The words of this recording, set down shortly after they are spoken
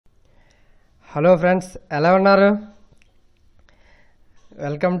Hello friends, ఎలా ఉన్నారు?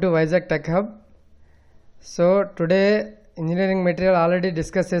 Welcome to Vizag tech hub. So today engineering material already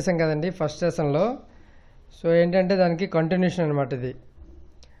discuss చేసాం కదండి ఫస్ట్ సెషన్లో. సో ఏంటంటే దానికి కంటిన్యూషన్ అనమాట ఇది.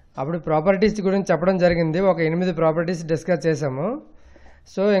 అప్పుడు ప్రాపర్టీస్ గురించి చెప్పడం జరిగింది. ఒక 8 ప్రాపర్టీస్ డిస్కస్ చేసాము.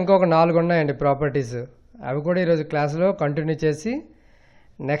 సో ఇంకొక 4 ఉన్నాయండి ప్రాపర్టీస్. అవి కూడా ఈరోజు క్లాస్లో కంటిన్యూ చేసి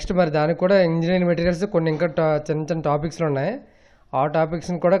నెక్స్ట్ మరి దానికి కూడా ఇంజనీరింగ్ మెటీరియల్స్ కొన్ని ఇంకా చిన్న చిన్న టాపిక్స్లు ఉన్నాయి. ఆ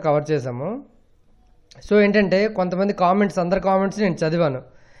టాపిక్స్ని కూడా కవర్ చేసాము. సో ఏంటంటే కొంతమంది కామెంట్స్, అందరి కామెంట్స్ నేను చదివాను.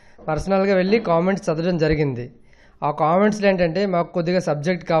 పర్సనల్గా వెళ్ళి కామెంట్స్ చదవడం జరిగింది. ఆ కామెంట్స్లో ఏంటంటే మాకు కొద్దిగా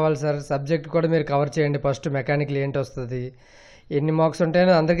సబ్జెక్ట్ కావాలి సార్, సబ్జెక్ట్ కూడా మీరు కవర్ చేయండి. ఫస్ట్ మెకానికల్ ఏంటి వస్తుంది, ఎన్ని మార్క్స్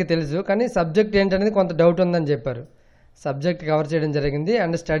ఉంటాయని అందరికీ తెలుసు, కానీ సబ్జెక్ట్ ఏంటనేది కొంత డౌట్ ఉందని చెప్పారు. సబ్జెక్ట్ కవర్ చేయడం జరిగింది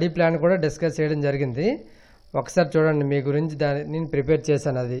అండ్ స్టడీ ప్లాన్ కూడా డిస్కస్ చేయడం జరిగింది. ఒకసారి చూడండి, మీ గురించి నేను ప్రిపేర్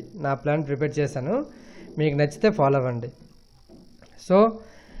చేశాను. అది నా ప్లాన్ ప్రిపేర్ చేశాను. మీకు నచ్చితే ఫాలో అవ్వండి. సో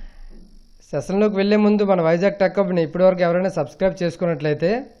సెషన్లోకి వెళ్ళే ముందు మన వైజాగ్ టెక్ హబ్ని ఇప్పటివరకు ఎవరైనా సబ్స్క్రైబ్ చేసుకున్నట్లయితే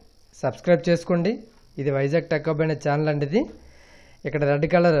సబ్స్క్రైబ్ చేసుకోండి. ఇది వైజాగ్ టెక్ హబ్ అనే ఛానల్ అండి. ఇది ఇక్కడ రెడ్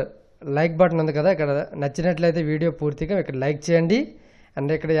కలర్ లైక్ బటన్ ఉంది కదా, ఇక్కడ నచ్చినట్లయితే వీడియో పూర్తిగా ఇక్కడ లైక్ చేయండి.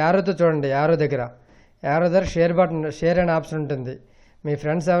 అండ్ ఇక్కడ యారోతో చూడండి, యారో దగ్గర షేర్ బటన్, షేర్ అనే ఆప్షన్ ఉంటుంది. మీ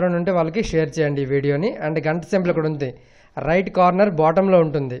ఫ్రెండ్స్ ఎవరైనా ఉంటే వాళ్ళకి షేర్ చేయండి ఈ వీడియోని. అండ్ గంట సింబల్ ఇక్కడ ఉంది, రైట్ కార్నర్ బాటంలో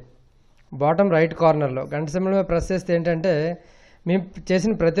ఉంటుంది. బాటమ్ రైట్ కార్నర్లో గంట సింబల్ మీద ప్రెస్ చేస్తే ఏంటంటే మేము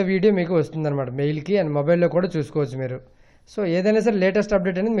చేసిన ప్రతి వీడియో మీకు వస్తుందన్నమాట, మెయిల్కి అండ్ మొబైల్లో కూడా చూసుకోవచ్చు మీరు. సో ఏదైనా సరే లేటెస్ట్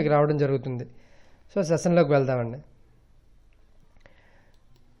అప్డేట్ అనేది మీకు రావడం జరుగుతుంది. సో సెషన్లోకి వెళ్దామండి.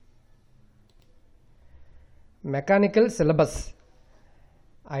 మెకానికల్ సిలబస్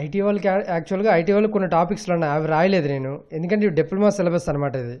ఐటీ వాళ్ళకి, యాక్చువల్గా ఐటీ వాళ్ళకి కొన్ని టాపిక్స్లో ఉన్నాయి, అవి రాయలేదు నేను. ఎందుకంటే ఇవి డిప్లొమా సిలబస్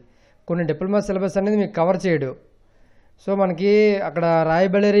అనమాట. ఇది కొన్ని డిప్లొమా సిలబస్ అనేది మీకు కవర్ చేయడు. సో మనకి అక్కడ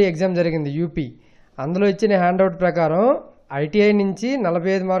రాయబడేరీ ఎగ్జామ్ జరిగింది యూపీ. అందులో ఇచ్చిన హ్యాండ్అవుట్ ప్రకారం ఐటీఐ నుంచి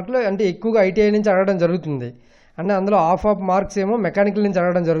 45 మార్కులు, అంటే ఎక్కువగా ఐటీఐ నుంచి అడగడం జరుగుతుంది. అంటే అందులో హాఫ్ మార్క్స్ ఏమో మెకానికల్ నుంచి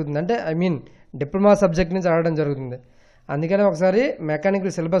అడగడం జరుగుతుంది, అంటే డిప్లొమా సబ్జెక్ట్ నుంచి అడగడం జరుగుతుంది. అందుకని ఒకసారి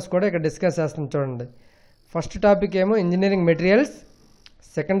మెకానికల్ సిలబస్ కూడా ఇక్కడ డిస్కస్ చేస్తాం చూడండి. ఫస్ట్ టాపిక్ ఏమో engineering materials,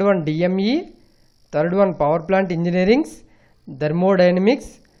 second one DME, third one power plant engineerings,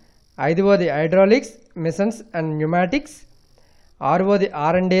 thermodynamics, 5వది hydraulics, machines and pneumatics, 6వది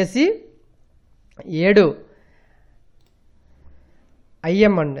R&AC, 7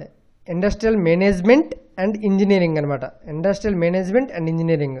 IIM అండి, ఇండస్ట్రియల్ మేనేజ్మెంట్ అండ్ ఇంజనీరింగ్ అనమాట. Industrial management and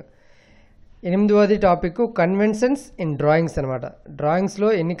engineering. 8వది topic conventions in drawings అనమాట. డ్రాయింగ్స్లో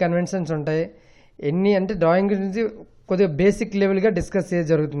ఎన్ని conventions ఉంటాయి, ఎన్ని అంటే drawing గురించి కొద్దిగా basic లెవెల్గా డిస్కస్ చేయ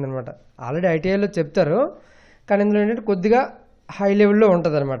జరుగుతుంది అనమాట. ఆల్రెడీ ఐటీఐలో చెప్తారు, కానీ ఇందులో ఏంటంటే కొద్దిగా హై లెవెల్లో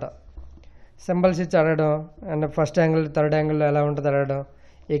ఉంటుంది అనమాట. సింబల్స్ ఇచ్చి అడగడం అండ్ ఫస్ట్ యాంగిల్ థర్డ్ యాంగిల్లో ఎలా ఉంటుంది అడగడం.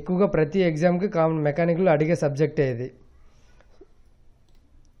 ఎక్కువగా ప్రతి ఎగ్జామ్కి కామన్ మెకానికల్లో అడిగే సబ్జెక్టే ఇది.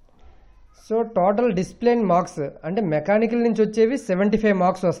 సో టోటల్ డిసిప్లిన్ మార్క్స్ అంటే మెకానికల్ నుంచి వచ్చేవి 75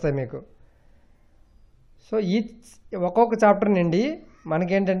 మార్క్స్ వస్తాయి మీకు. సో ఈ ఒక్కొక్క చాప్టర్ నుండి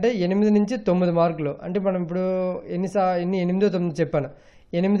మనకేంటంటే 8 నుంచి 9 మార్కులు. అంటే మనం ఇప్పుడు ఎన్ని 8, 9 చెప్పాను,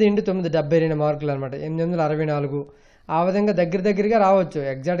 8 × 9 72 మార్కులు అనమాట. 864. ఆ విధంగా దగ్గరగా రావచ్చు.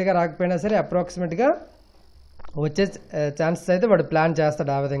 ఎగ్జాక్ట్గా రాకపోయినా సరే అప్రాక్సిమేట్గా వచ్చే ఛాన్సెస్ అయితే వాడు ప్లాన్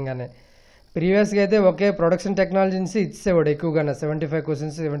చేస్తాడు ఆ విధంగానే. ప్రీవియస్గా అయితే ఒకే ప్రొడక్షన్ టెక్నాలజీ నుంచి ఇచ్చేవాడు ఎక్కువగానే 75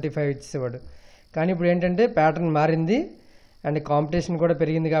 క్వశ్చన్స్ 75 ఇచ్చేవాడు. కానీ ఇప్పుడు ఏంటంటే ప్యాటర్న్ మారింది అండ్ కాంపిటీషన్ కూడా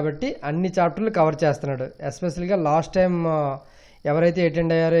పెరిగింది కాబట్టి అన్ని చాప్టర్లు కవర్ చేస్తున్నాడు. ఎస్పెషల్గా లాస్ట్ టైం ఎవరైతే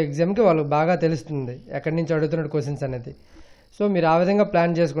అటెండ్ అయ్యారో ఎగ్జామ్కి వాళ్ళకి బాగా తెలుస్తుంది ఎక్కడి నుంచి అడుగుతున్నాడు క్వశ్చన్స్ అనేది. సో మీరు ఆ విధంగా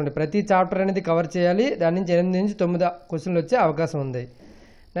ప్లాన్ చేసుకోండి. ప్రతి చాప్టర్ అనేది కవర్ చేయాలి. దాని నుంచి 8 నుంచి 9 క్వశ్చన్లు వచ్చే అవకాశం ఉంది.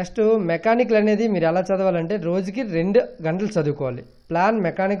 నెక్స్ట్ మెకానికల్ అనేది మీరు ఎలా చదవాలంటే రోజుకి 2 గంటలు చదువుకోవాలి. Plan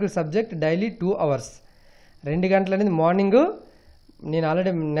mechanical subject daily 2 hours. 2 గంటలు అనేది మార్నింగ్. నేను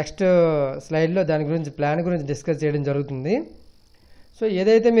ఆల్రెడీ నెక్స్ట్ స్లైడ్లో దాని గురించి ప్లాన్ గురించి డిస్కస్ చేయడం జరుగుతుంది. సో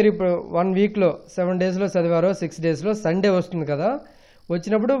ఏదైతే మీరు ఇప్పుడు 1 వీక్లో 7 డేస్లో చదివారో 6 డేస్లో సండే వస్తుంది కదా,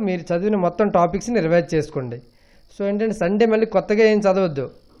 వచ్చినప్పుడు మీరు చదివిన మొత్తం టాపిక్స్ని రివైజ్ చేసుకోండి. సో ఏంటంటే సండే మళ్ళీ కొత్తగా ఏం చదవద్దు,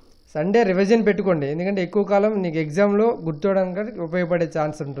 సండే రివిజన్ పెట్టుకోండి. ఎందుకంటే ఎక్కువ కాలం నీకు ఎగ్జామ్లో గుర్తుకోవడానికి ఉపయోగపడే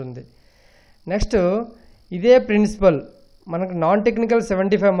ఛాన్స్ ఉంటుంది. నెక్స్ట్ ఇదే ప్రిన్సిపల్ మనకు నాన్ టెక్నికల్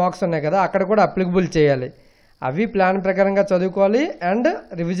 75 మార్క్స్ ఉన్నాయి కదా, అక్కడ కూడా అప్లికబుల్ చేయాలి. అవి ప్లాన్ ప్రకారంగా చదువుకోవాలి అండ్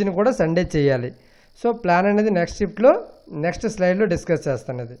రివిజన్ కూడా సండే చేయాలి. సో ప్లాన్ అనేది నెక్స్ట్ షిఫ్ట్లో నెక్స్ట్ స్లైడ్లో డిస్కస్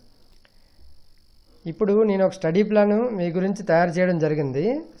చేస్తాను. అది ఇప్పుడు నేను ఒక స్టడీ ప్లాన్ మీ గురించి తయారు చేయడం జరిగింది.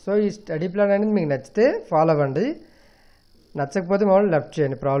 సో ఈ స్టడీ ప్లాన్ అనేది మీకు నచ్చితే ఫాలో అవ్వండి, నచ్చకపోతే మామూలు లెఫ్ట్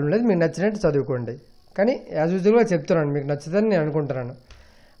చేయండి, ప్రాబ్లం లేదు. మీకు నచ్చినట్టు చదువుకోండి. కానీ యాజ్ యూజువల్గా చెప్తున్నాను, మీకు నచ్చుతుందని నేను అనుకుంటున్నాను.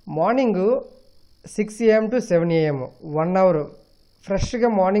 Morning 6 AM to 7 AM 1 hour ఫ్రెష్గా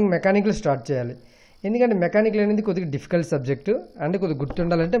మార్నింగ్ మెకానికల్ స్టార్ట్ చేయాలి. ఎందుకంటే మెకానికల్ అనేది కొద్దిగా డిఫికల్ట్ సబ్జెక్టు, అంటే కొద్దిగా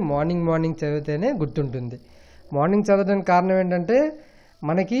గుర్తుండాలంటే మార్నింగ్ చదివితేనే గుర్తుంటుంది. మార్నింగ్ చదవడానికి కారణం ఏంటంటే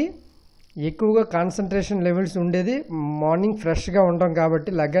మనకి ఎక్కువగా కాన్సన్ట్రేషన్ లెవెల్స్ ఉండేది మార్నింగ్ ఫ్రెష్గా ఉంటాం కాబట్టి,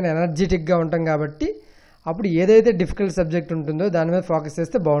 లగ్గానే ఎనర్జెటిక్గా ఉంటాం కాబట్టి, అప్పుడు ఏదైతే డిఫికల్ట్ సబ్జెక్ట్ ఉంటుందో దాని మీద ఫోకస్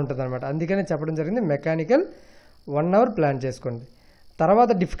చేస్తే బాగుంటుంది అనమాట. అందుకనే చెప్పడం జరిగింది మెకానికల్ 1 అవర్ ప్లాన్ చేసుకోండి.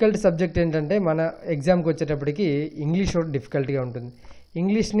 తర్వాత డిఫికల్ట్ సబ్జెక్ట్ ఏంటంటే మన ఎగ్జామ్కి వచ్చేటప్పటికి ఇంగ్లీష్ ఒకటి డిఫికల్ట్గా ఉంటుంది.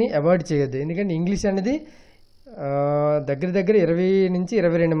 ఇంగ్లీష్ని అవాయిడ్ చేయొద్దు, ఎందుకంటే ఇంగ్లీష్ అనేది దగ్గర 20 నుంచి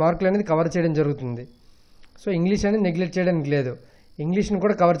 22 మార్కులు అనేది కవర్ చేయడం జరుగుతుంది. సో ఇంగ్లీష్ అనేది నెగ్లెక్ట్ చేయడానికి లేదు, ఇంగ్లీష్ని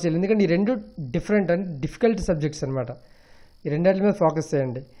కూడా కవర్ చేయాలి. ఎందుకంటే ఈ రెండు డిఫరెంట్ అండ్ డిఫికల్ట్ సబ్జెక్ట్స్ అనమాట. ఈ రెండింటి మీద ఫోకస్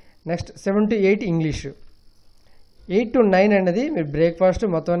చేయండి. నెక్స్ట్ 7 to 8 ఇంగ్లీషు, 8 to 9 అనేది మీరు బ్రేక్ఫాస్ట్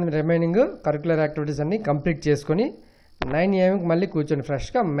మొత్తం రిమైనింగ్ కరికులర్ యాక్టివిటీస్ అన్నీ కంప్లీట్ చేసుకొని 9 AM మళ్ళీ కూర్చొని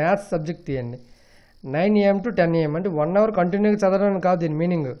ఫ్రెష్గా మ్యాథ్స్ సబ్జెక్ట్ తీయండి. 9 AM to 10 AM అంటే 1 అవర్ కంటిన్యూగా చదవడం కాదు దీని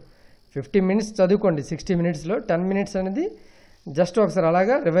మీనింగ్. 50 minutes చదువుకోండి 60 minutesలో, 10 minutes అనేది జస్ట్ ఒకసారి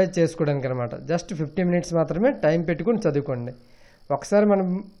అలాగా రివైజ్ చేసుకోవడానికి అనమాట. జస్ట్ 50 minutes మాత్రమే టైం పెట్టుకుని చదువుకోండి. ఒకసారి మనం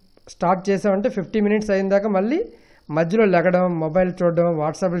స్టార్ట్ చేసామంటే 50 minutes అయిన దాకా మళ్ళీ మధ్యలో లెగడం, మొబైల్ చూడడం,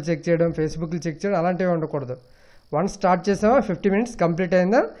 వాట్సాప్లు చెక్ చేయడం, ఫేస్బుక్లు చెక్ చేయడం అలాంటివి ఉండకూడదు. వన్స్ స్టార్ట్ చేసామా 50 minutes కంప్లీట్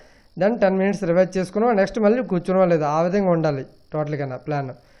అయిందా, దెన్ 10 minutes రివైజ్ చేసుకున్నాం, నెక్స్ట్ మళ్ళీ కూర్చున్నాం లేదా, ఆ విధంగా ఉండాలి టోటల్గా నా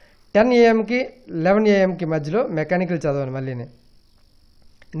ప్లాన్. 10 AM-కి 11 AM-కి మధ్యలో మెకానికల్ చదవాలి మళ్ళీని,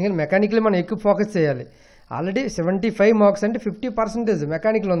 ఎందుకంటే మెకానికల్ మనం ఎక్కువ ఫోకస్ చేయాలి. ఆల్రెడీ 75 marks అంటే 50%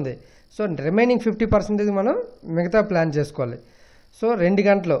 మెకానికల్ ఉంది. సో రిమైనింగ్ 50% మనం మిగతా ప్లాన్ చేసుకోవాలి. సో 2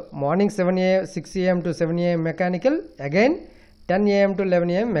 గంటలు morning 6 AM to 7 AM mechanical, again 10 AM to 11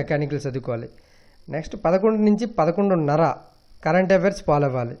 AM mechanical చదువుకోవాలి. నెక్స్ట్ 11 నుంచి 11:30 కరెంట్ అఫైర్స్ ఫాలో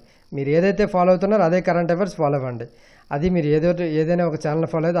అవ్వాలి. మీరు ఏదైతే ఫాలో అవుతున్నారో అదే కరెంట్ అఫైర్స్ ఫాలో అవ్వండి. అది మీరు ఏదైనా ఒక ఛానల్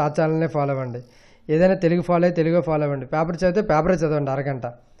ఫాలో అయితే ఆ ఛానల్నే ఫాలో అవ్వండి. ఏదైనా తెలుగు ఫాలో అయితే తెలుగు ఫాలో అవ్వండి. పేపర్ చదివితే పేపరే చదవండి అరగంట.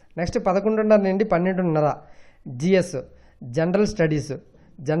 నెక్స్ట్ 11:30 నుండి 12:30 GS, general studies,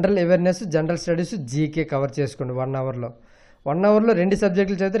 general awareness, general studies, GK cover చేసుకోండి 1 అవర్లో. 1 అవర్లో 2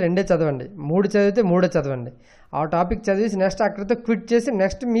 సబ్జెక్టులు చదివితే 2 చదవండి, 3 చదివితే 3 చదవండి. ఆ టాపిక్ చదివేసి నెక్స్ట్ అక్కడితో క్విట్ చేసి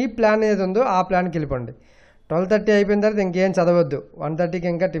నెక్స్ట్ మీ ప్లాన్ ఏది ఉందో ఆ ప్లాన్కి వెళ్ళిపోండి. 12:30 అయిపోయిన తర్వాత ఇంకేం చదవద్దు. 1:30కి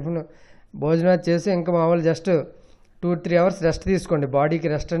ఇంకా టిఫిన్ భోజనం చేసి ఇంకా మామూలు జస్ట్ 2-3 hours రెస్ట్ తీసుకోండి. బాడీకి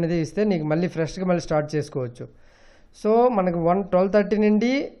రెస్ట్ అనేది ఇస్తే నీకు మళ్ళీ ఫ్రెష్గా మళ్ళీ స్టార్ట్ చేసుకోవచ్చు. సో మనకు 12:30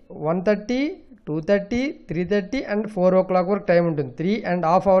 నుండి 1:30, 2:30, 3:30 అండ్ 4 o'clock వరకు టైం ఉంటుంది.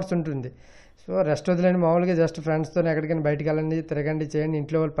 3.5 hours ఉంటుంది. సో రెస్ట్ వదిలేండి, మామూలుగా జస్ట్ ఫ్రెండ్స్తో ఎక్కడికైనా బయటికి వెళ్ళండి, తిరగండి, చేయండి,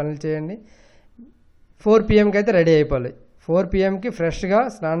 ఇంట్లో వాళ్ళు పనులు చేయండి. 4 PM అయితే రెడీ అయిపోవాలి. 4 PMకి ఫ్రెష్గా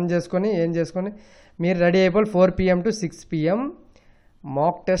స్నానం చేసుకొని మీరు రెడీ అయిపోవాలి. 4 PM to 6 PM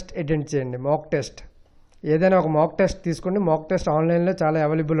mock test attend చేయండి. మాక్ టెస్ట్ ఏదైనా ఒక మాక్ టెస్ట్ తీసుకోండి. మాక్ టెస్ట్ ఆన్లైన్లో చాలా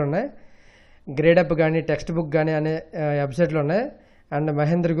అవైలబుల్ ఉన్నాయి. గ్రేడప్ కానీ, టెక్స్ట్ బుక్ కానీ అనే వెబ్సైట్లు ఉన్నాయి, అండ్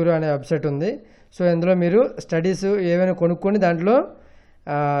మహేంద్ర గురు అనే వెబ్సైట్ ఉంది. సో ఇందులో మీరు స్టడీస్ ఏమైనా కొనుక్కొని దాంట్లో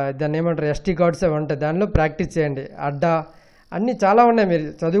దాన్ని ఏమంటారు SD కార్డ్స్ అవి ఉంటాయి, దానిలో ప్రాక్టీస్ చేయండి. అడ్డా అన్నీ చాలా ఉన్నాయి, మీరు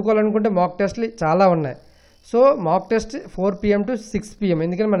చదువుకోవాలనుకుంటే మాక్ టెస్ట్లు చాలా ఉన్నాయి. So mock test 4 PM to 6 PM,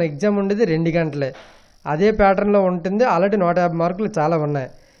 ఎందుకంటే మన ఎగ్జామ్ ఉండేది 2 గంటలే, అదే ప్యాటర్న్లో ఉంటుంది. ఆల్రెడీ 150 మార్కులు చాలా ఉన్నాయి.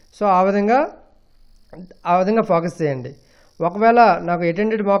 సో ఆ విధంగా ఫోకస్ చేయండి. ఒకవేళ నాకు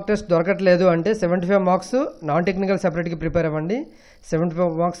అటెండెడ్ మాక్ టెస్ట్ దొరకట్లేదు అంటే 75 marks నాన్ టెక్నికల్ సెపరేట్గా ప్రిపేర్ అవ్వండి,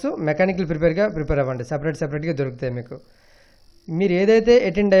 75 marks మెకానికల్ ప్రిపేర్ అవ్వండి. సెపరేట్గా దొరుకుతాయి మీకు. మీరు ఏదైతే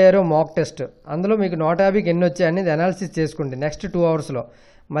అటెండ్ అయ్యారో మాక్ టెస్ట్ అందులో మీకు 150కి ఎన్ని వచ్చాయి అనేది అనాలిసిస్ చేసుకోండి. నెక్స్ట్ 2 hours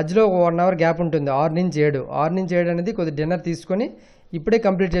మధ్యలో 1 hour గ్యాప్ ఉంటుంది. 6 నుంచి 7 అనేది కొద్దిగా డిన్నర్ తీసుకొని ఇప్పుడే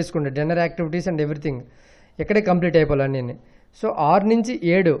కంప్లీట్ చేసుకోండి. డిన్నర్ యాక్టివిటీస్ అండ్ ఎవ్రీథింగ్ ఇక్కడే కంప్లీట్ అయిపోవాలి అన్నీ. సో 6 నుంచి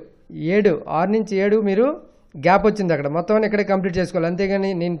 7 మీరు గ్యాప్ వచ్చింది అక్కడ, మొత్తం ఇక్కడే కంప్లీట్ చేసుకోవాలి. అంతేగాని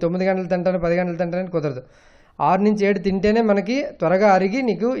నేను 9 గంటలు తింటాను 10 గంటలు తింటానని కుదరదు. 6 నుంచి 7 తింటేనే మనకి త్వరగా అరిగి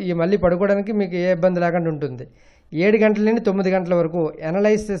నీకు ఈ మళ్ళీ పడుకోవడానికి మీకు ఏ ఇబ్బంది లేకుండా ఉంటుంది. 7 గంటల నుండి 9 గంటల వరకు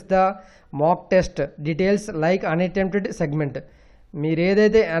analysis the mock test details like unattempted segment. మీరు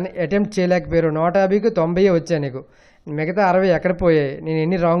ఏదైతే అటెంప్ట్ చేయలేకపోయారో 150కి 90 వచ్చాయి నీకు, మిగతా 60 ఎక్కడ పోయాయి, నేను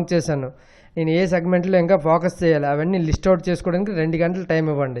ఎన్ని రాంగ్ చేశాను, నేను ఏ సెగ్మెంట్లో ఇంకా ఫోకస్ చేయాలి, అవన్నీ లిస్ట్ అవుట్ చేసుకోవడానికి 2 గంటలు టైం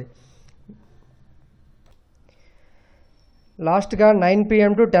ఇవ్వండి. లాస్ట్గా 9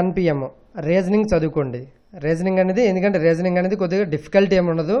 PM to 10 PM రీజనింగ్ చదువుకోండి. రీజనింగ్ అనేది కొద్దిగా డిఫికల్ట్ ఏమి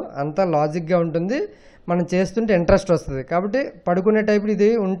ఉండదు, అంతా లాజిక్గా ఉంటుంది, మనం చేస్తుంటే ఇంట్రెస్ట్ వస్తుంది. కాబట్టి పడుకునే టైపులో ఇది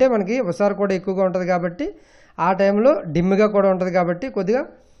ఉంటే మనకి హుషారు కూడా ఎక్కువగా ఉంటుంది. కాబట్టి ఆ టైంలో డిమ్గా కూడా ఉంటుంది. కాబట్టి కొద్దిగా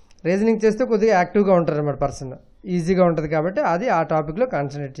రీజనింగ్ చేస్తే కొద్దిగా యాక్టివ్గా ఉంటారు అన్నమాట పర్సన్, ఈజీగా ఉంటుంది. కాబట్టి అది ఆ టాపిక్లో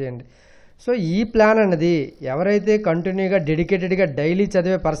కాన్సన్ట్రేట్ చేయండి. సో ఈ ప్లాన్ అనేది ఎవరైతే కంటిన్యూగా డెడికేటెడ్గా డైలీ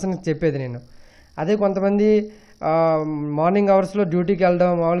చదివే పర్సన్కి చెప్పేది నేను. అదే కొంతమంది మార్నింగ్ అవర్స్లో డ్యూటీకి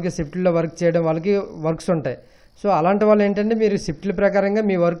వెళ్ళడం, మామూలుగా షిఫ్ట్లో వర్క్ చేయడం, వాళ్ళకి వర్క్స్ ఉంటాయి. సో అలాంటి వాళ్ళు ఏంటంటే మీరు షిఫ్ట్ల ప్రకారంగా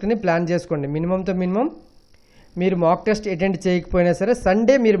మీ వర్క్ని ప్లాన్ చేసుకోండి. మినిమంతో మినిమం మీరు మాక్ టెస్ట్ అటెండ్ చేయకపోయినా సరే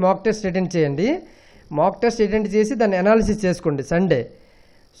సండే మీరు మాక్ టెస్ట్ అటెండ్ చేయండి. మాక్ టెస్ట్ అటెండ్ చేసి దాన్ని అనాలిసిస్ చేసుకోండి సండే.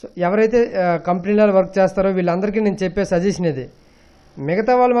 సో ఎవరైతే కంపెనీలలో వర్క్ చేస్తారో వీళ్ళందరికీ నేను చెప్పే సజెషన్ ఇది.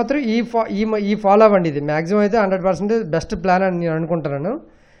 మిగతా వాళ్ళు మాత్రం ఈ ఫాలో అవ్వండి. ఇది మ్యాక్సిమం అయితే 100% బెస్ట్ ప్లాన్ అని నేను అనుకుంటున్నాను.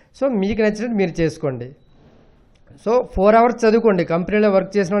 సో మీకు నచ్చినట్టు మీరు చేసుకోండి. సో 4 hours చదువుకోండి. కంపెనీలో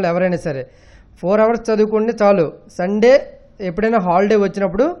వర్క్ చేసిన వాళ్ళు ఎవరైనా సరే 4 hours చదువుకోండి చాలు. సండే ఎప్పుడైనా హాలిడే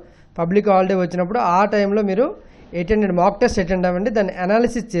వచ్చినప్పుడు, పబ్లిక్ హాలిడే వచ్చినప్పుడు ఆ టైంలో మీరు మాక్ టెస్ట్ అటెండ్ అవ్వండి, దాన్ని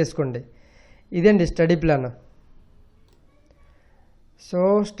అనాలిసిస్ చేసుకోండి. ఇదండి study plan. So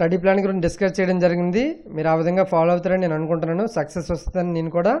study plan గురించి డిస్కస్ చేయడం జరిగింది. మీరు ఆ విధంగా ఫాలో అవుతారని నేను అనుకుంటున్నాను. సక్సెస్ వస్తుందని నేను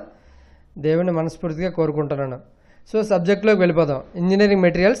కూడా దేవుని మనస్ఫూర్తిగా కోరుకుంటున్నాను. సో సబ్జెక్ట్లోకి వెళ్ళిపోదాం. ఇంజనీరింగ్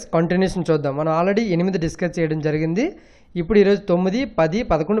మెటీరియల్స్ కంటిన్యూషన్ చూద్దాం. మనం ఆల్రెడీ 8 డిస్కస్ చేయడం జరిగింది. ఇప్పుడు ఈరోజు 9, 10,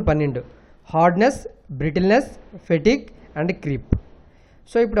 11, 12 hardness, brittleness, fatigue and creep.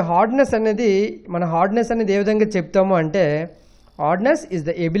 So ఇప్పుడు హార్డ్నెస్ అనేది ఏ విధంగా చెప్తాము అంటే hardness is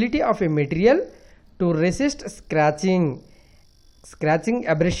the ability of a material to resist scratching,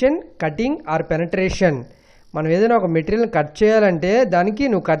 అబ్రెషన్, cutting are penetration. మనం ఏదైనా ఒక మెటీరియల్ కట్ చేయాలంటే దానికి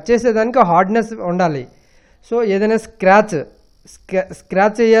నువ్వు కట్ చేసేదానికి హార్డ్నెస్ ఉండాలి. సో ఏదైనా స్క్రాచ్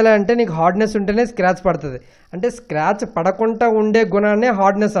చేయాలంటే నీకు హార్డ్నెస్ ఉంటేనే స్క్రాచ్ పడుతుంది. అంటే స్క్రాచ్ పడకుండా ఉండే గుణాన్నే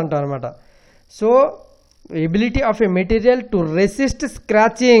హార్డ్నెస్ అంటాం అనమాట. So ability of a material to resist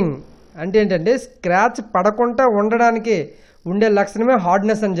scratching అంటే ఏంటంటే స్క్రాచ్ పడకుండా ఉండడానికి ఉండే లక్షణమే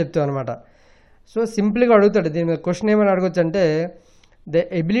హార్డ్నెస్ అని చెప్తాం అనమాట. సో సింపుల్గా అడుగుతాడు దీని మీద క్వశ్చన్ ఏమని అడగొచ్చు అంటే the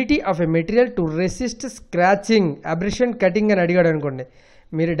ability of a material to resist scratching, అబ్రెషన్, cutting అని అడిగాడు అనుకోండి,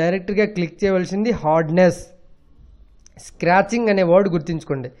 మీరు డైరెక్ట్గా క్లిక్ చేయవలసింది హార్డ్నెస్. స్క్రాచింగ్ అనే వర్డ్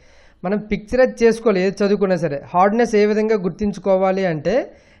గుర్తుంచుకోండి. మనం పిక్చరైజ్ చేసుకోవాలి ఏది చదువుకున్నా సరే. హార్డ్నెస్ ఏ విధంగా గుర్తుంచుకోవాలి అంటే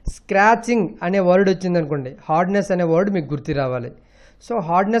స్క్రాచింగ్ అనే వర్డ్ వచ్చింది అనుకోండి, హార్డ్నెస్ అనే వర్డ్ మీకు గుర్తు రావాలి. సో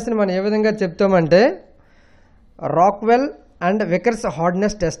హార్డ్నెస్ని మనం ఏ విధంగా చెప్తామంటే Rockwell and Vickers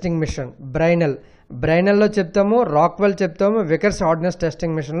hardness testing machine, బ్రైనల్లో చెప్తాము, రాక్వెల్ చెప్తాము, వికర్స్ హార్డ్నెస్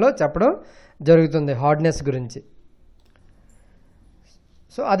టెస్టింగ్ మిషన్లో చెప్పడం జరుగుతుంది హార్డ్నెస్ గురించి.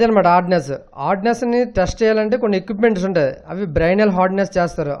 సో అదే అనమాట హార్డ్నెస్ని టెస్ట్ చేయాలంటే కొన్ని ఎక్విప్మెంట్స్ ఉంటాయి. అవి బ్రైనల్ హార్డ్నెస్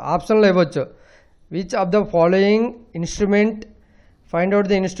చేస్తారు. ఆప్షన్లో ఇవ్వచ్చు. Which of the following instrument find out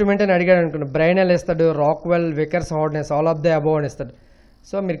the instrument అని అడిగాడు అనుకోండి, బ్రైనల్ ఇస్తాడు, Rockwell, Vickers hardness, all of the above అని ఇస్తాడు.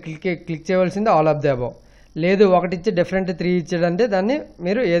 సో మీరు క్లిక్ చేయవలసింది ఆల్ ఆఫ్ ద అబోవ్. లేదు ఒకటి ఇచ్చి డిఫరెంట్ 3 ఇచ్చాడంటే దాన్ని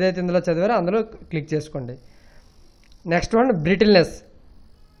మీరు ఏదైతే ఇందులో చదివారో అందులో క్లిక్ చేసుకోండి. Next one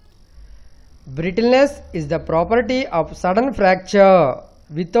brittleness is the property of sudden fracture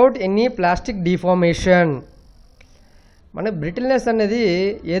without any plastic deformation. మన బ్రిటిల్నెస్ అనేది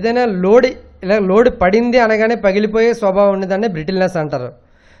ఏదైనా లోడ్ పడింది అనగానే పగిలిపోయే స్వభావం ఉండేదాన్ని బ్రిటిల్నెస్ అంటారు.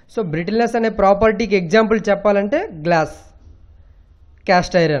 సో బ్రిటిల్నెస్ అనే ప్రాపర్టీకి ఎగ్జాంపుల్ చెప్పాలంటే glass,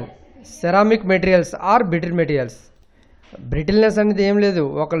 cast iron, ceramic materials are brittle materials. Brittleness అనేది ఏం లేదు,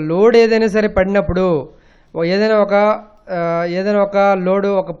 ఒక లోడ్ ఏదైనా సరే పడినప్పుడు ఏదైనా ఒక లోడ్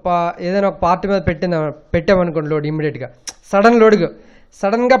ఏదైనా ఒక పార్ట్ మీద పెట్టామనుకోండి, లోడ్ ఇమీడియట్గా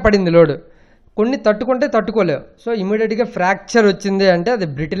సడన్గా పడింది లోడ్, కొన్ని తట్టుకోలేవు. సో ఇమీడియట్గా ఫ్రాక్చర్ వచ్చింది అంటే అది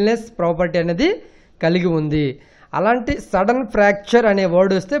బ్రిటిల్నెస్ ప్రాపర్టీ అనేది కలిగి ఉంది. అలాంటి సడన్ ఫ్రాక్చర్ అనే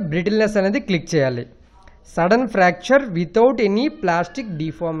వర్డ్ వస్తే బ్రిటిల్నెస్ అనేది క్లిక్ చేయాలి. Sudden fracture without any plastic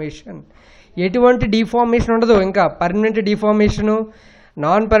deformation, ఎటువంటి డిఫార్మేషన్ ఉండదు. ఇంకా permanent డిఫార్మేషను,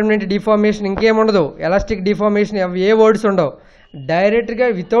 non permanent deformation ఇంకేముండదు, elastic deformation ఏ వర్డ్స్ ఉండవు. డైరెక్ట్గా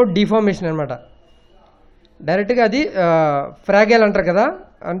వితౌట్ డిఫార్మేషన్ అనమాట. డైరెక్ట్గా అది ఫ్రాగైల్ అంటారు కదా,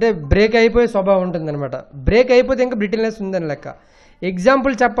 అంటే బ్రేక్ అయిపోయే స్వభావం ఉంటుందన్నమాట. బ్రేక్ అయిపోతే ఇంకా బ్రిటిల్నెస్ ఉందని లెక్క.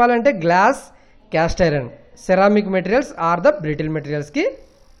 ఎగ్జాంపుల్ చెప్పాలంటే glass, cast iron, ceramic materials are the brittle మెటీరియల్స్కి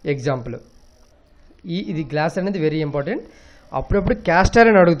example. ఇది గ్లాస్ అనేది వెరీ ఇంపార్టెంట్. అప్పుడప్పుడు క్యాస్ట్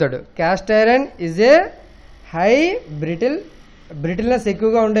ఐరన్ అడుగుతాడు. Cast iron is a high brittleness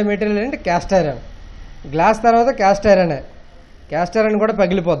ఎక్కువగా ఉండే మెటీరియల్ అంటే క్యాస్ట్ ఐరన్. గ్లాస్ తర్వాత క్యాస్ట్ ఐరన్ కూడా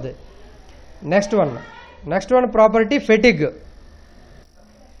పగిలిపోద్ది. నెక్స్ట్ వన్ ప్రాపర్టీ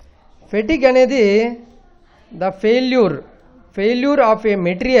ఫెటిగ్ అనేది the failure of A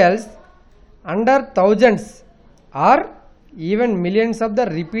materials under thousands are even millions of the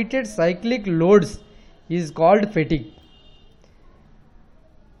repeated cyclic loads is called fatigue.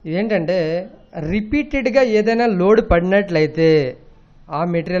 ఇదేంటంటే రిపీటెడ్గా ఏదైనా లోడ్ పడినట్లయితే ఆ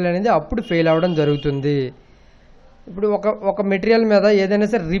మెటీరియల్ అనేది అప్పుడు ఫెయిల్ అవ్వడం జరుగుతుంది. ఇప్పుడు ఒక మెటీరియల్ మీద ఏదైనా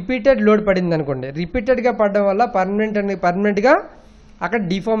సరే రిపీటెడ్ లోడ్ పడింది అనుకోండి, రిపీటెడ్గా పడడం వల్ల పర్మనెంట్గా అక్కడ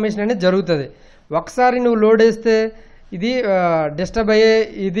డిఫార్మేషన్ అనేది జరుగుతుంది. ఒకసారి నువ్వు లోడ్ వేస్తే ఇది డిస్టర్బ్ అయ్యే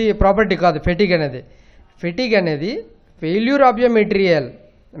ఇది ప్రాపర్టీ కాదు ఫెటిగ్ అనేది ఫెయిల్యూర్ ఆఫ్ ఎ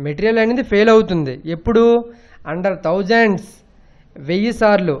మెటీరియల్ అనేది ఫెయిల్ అవుతుంది. ఎప్పుడు అండర్ థౌజండ్స్, 1000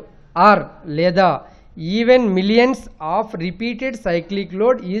 సార్లు ఆర్ లేదా even millions of repeated cyclic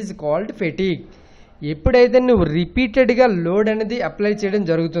load is called fatigue. ఎప్పుడైతే నువ్వు రిపీటెడ్గా లోడ్ అనేది అప్లై చేయడం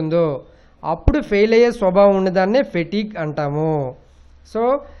జరుగుతుందో అప్పుడు ఫెయిల్ అయ్యే స్వభావం ఉన్నదాన్నే ఫెటిగ్ అంటాము. సో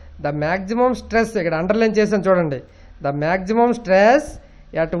ద మ్యాక్సిమం స్ట్రెస్, ఇక్కడ అండర్లైన్ చేసాను చూడండి, the maximum stress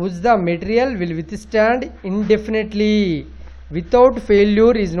at which the material will withstand indefinitely without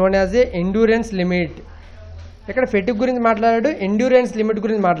failure is known as a endurance limit. ఇక్కడ ఫెటిగ్ గురించి మాట్లాడాడు, ఎండ్యూరెన్స్ లిమిట్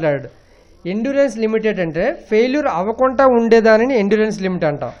గురించి మాట్లాడాడు. ఎండ్యూరెన్స్ లిమిట్ ఏంటంటే ఫెయిల్యూర్ అవ్వకుండా ఉండేదానిని ఎండ్యూరెన్స్ లిమిట్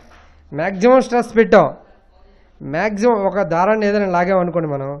అంటాం. మ్యాక్సిమం స్ట్రెస్ పెట్టాం, మ్యాక్సిమం ఒక దారాన్ని ఏదైనా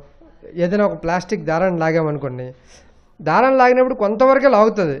లాగామనుకోండి, మనం ఏదైనా ఒక ప్లాస్టిక్ దారాన్ని లాగామనుకోండి, దారాన్ని లాగినప్పుడు కొంతవరకే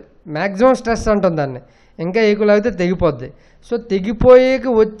లాగుతుంది, మ్యాక్సిమం స్ట్రెస్ అంటాం దాన్ని. ఇంకా ఎక్కువ లాగితే తెగిపోద్ది. సో తెగిపోయేకి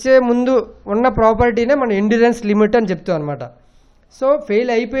వచ్చే ముందు ఉన్న ప్రాపర్టీనే మనం ఎండ్యూరెన్స్ లిమిట్ అని చెప్తాం అనమాట. సో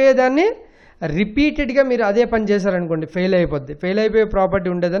ఫెయిల్ అయిపోయేదాన్ని రిపీటెడ్గా మీరు అదే పని చేశారనుకోండి ఫెయిల్ అయిపోద్ది. ఫెయిల్ అయిపోయే ప్రాపర్టీ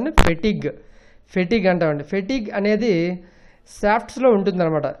ఉండేదాన్ని ఫెటిగ్ అంటామండి. ఫెటిగ్ అనేది సాఫ్ట్స్లో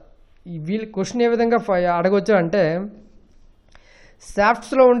ఉంటుందన్నమాట. వీళ్ళు క్వశ్చన్ ఏ విధంగా అడగొచ్చు అంటే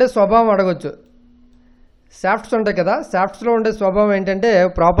సాఫ్ట్స్లో ఉండే స్వభావం అడగొచ్చు. సాఫ్ట్స్ ఉంటాయి కదా, సాఫ్ట్స్లో ఉండే స్వభావం ఏంటంటే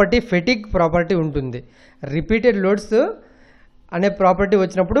ప్రాపర్టీ ఫెటిగ్ ప్రాపర్టీ ఉంటుంది. రిపీటెడ్ లోడ్స్ అనే ప్రాపర్టీ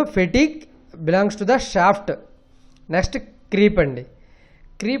వచ్చినప్పుడు fatigue belongs to the shaft. Next creep అండి.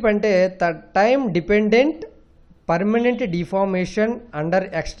 క్రీప్ అంటే the time dependent permanent deformation under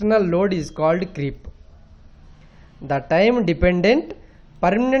external load is called creep. The time dependent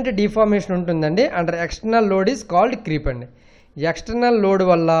permanent deformation ఉంటుందండి, under external load is called creep అండి. External load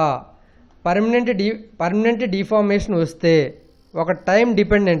వల్ల permanent deformation వస్తే ఒక time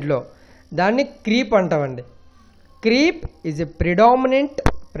డిపెండెంట్లో దాన్ని creep అంటామండి. Creep is a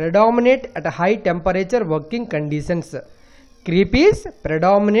predominate at high temperature working conditions. Creep is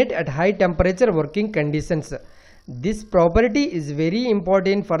predominate at high temperature working conditions. This property is very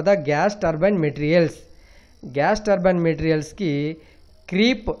important for the gas turbine materials. Gas turbine materials ki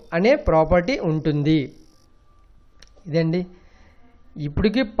creep అనే property ఉంటుంది. ఇదండి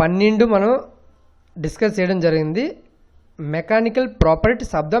ఇప్పటికి 12 మనం discuss చేయడం జరిగింది mechanical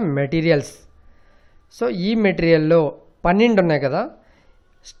properties of the materials. So ఈ మెటీరియల్లో 12 ఉన్నాయి కదా,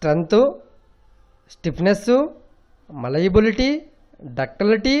 strength, stiffness, మలయబిలిటీ,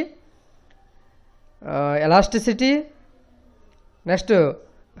 ductility, elasticity, next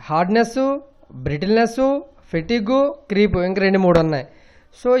hardness, brittleness, ఫెటిగు, creep, ఇంకా 2-3 ఉన్నాయి.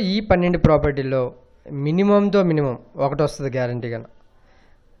 సో ఈ 12 ప్రాపర్టీలో మినిమంతో మినిమం ఒకటి వస్తుంది గ్యారంటీగా.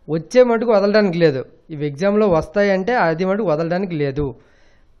 వచ్చే మటుకు వదలడానికి లేదు. ఇవి ఎగ్జామ్లో వస్తాయంటే అది మటుకు వదలడానికి లేదు.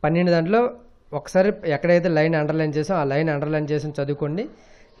 12 దాంట్లో ఒకసారి ఎక్కడైతే లైన్ అండర్లైన్ చేసాం ఆ లైన్ అండర్లైన్ చేసి చదువుకోండి.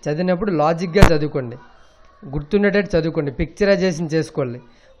 చదివినప్పుడు లాజిక్గా చదువుకోండి, గుర్తుండేటట్టు చదువుకోండి, పిక్చరైజేషన్ చేసుకోండి.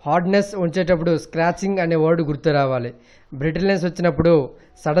 హార్డ్నెస్ ఉంచేటప్పుడు స్క్రాచింగ్ అనే వర్డ్ గుర్తు రావాలి, బ్రిటిల్నెస్ వచ్చినప్పుడు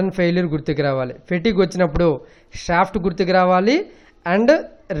సడన్ ఫెయిల్యూర్ గుర్తుకు రావాలి, ఫెటిగ్ వచ్చినప్పుడు షాఫ్ట్ గుర్తుకు రావాలి అండ్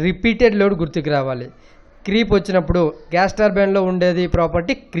రిపీటెడ్ లోడ్ గుర్తుకు రావాలి, క్రీప్ వచ్చినప్పుడు గ్యాస్ టర్బైన్లో ఉండేది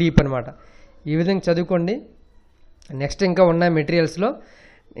ప్రాపర్టీ క్రీప్ అనమాట. ఈ విధంగా చదువుకోండి. నెక్స్ట్ ఇంకా ఉన్నాయి మెటీరియల్స్లో,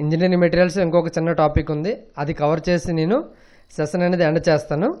 ఇంజనీరింగ్ మెటీరియల్స్ ఇంకొక చిన్న టాపిక్ ఉంది, అది కవర్ చేసి నేను సెషన్ అనేది ఎండ్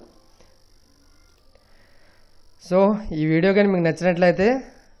చేస్తాను. సో ఈ వీడియో కానీ మీకు నచ్చినట్లయితే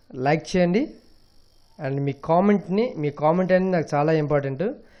లైక్ చేయండి అండ్ మీ కామెంట్ అనేది నాకు చాలా ఇంపార్టెంట్.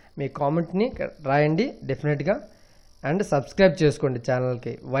 మీ కామెంట్ని రాయండి డెఫినెట్గా. అండ్ సబ్స్క్రైబ్ చేసుకోండి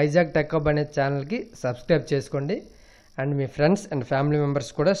ఛానల్కి, వైజాగ్ టెక్ హబ్ అనే ఛానల్కి సబ్స్క్రైబ్ చేసుకోండి and me friends and family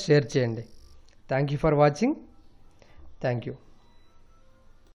members కూడా షేర్ చేయండి. Thank you for watching. Thank you.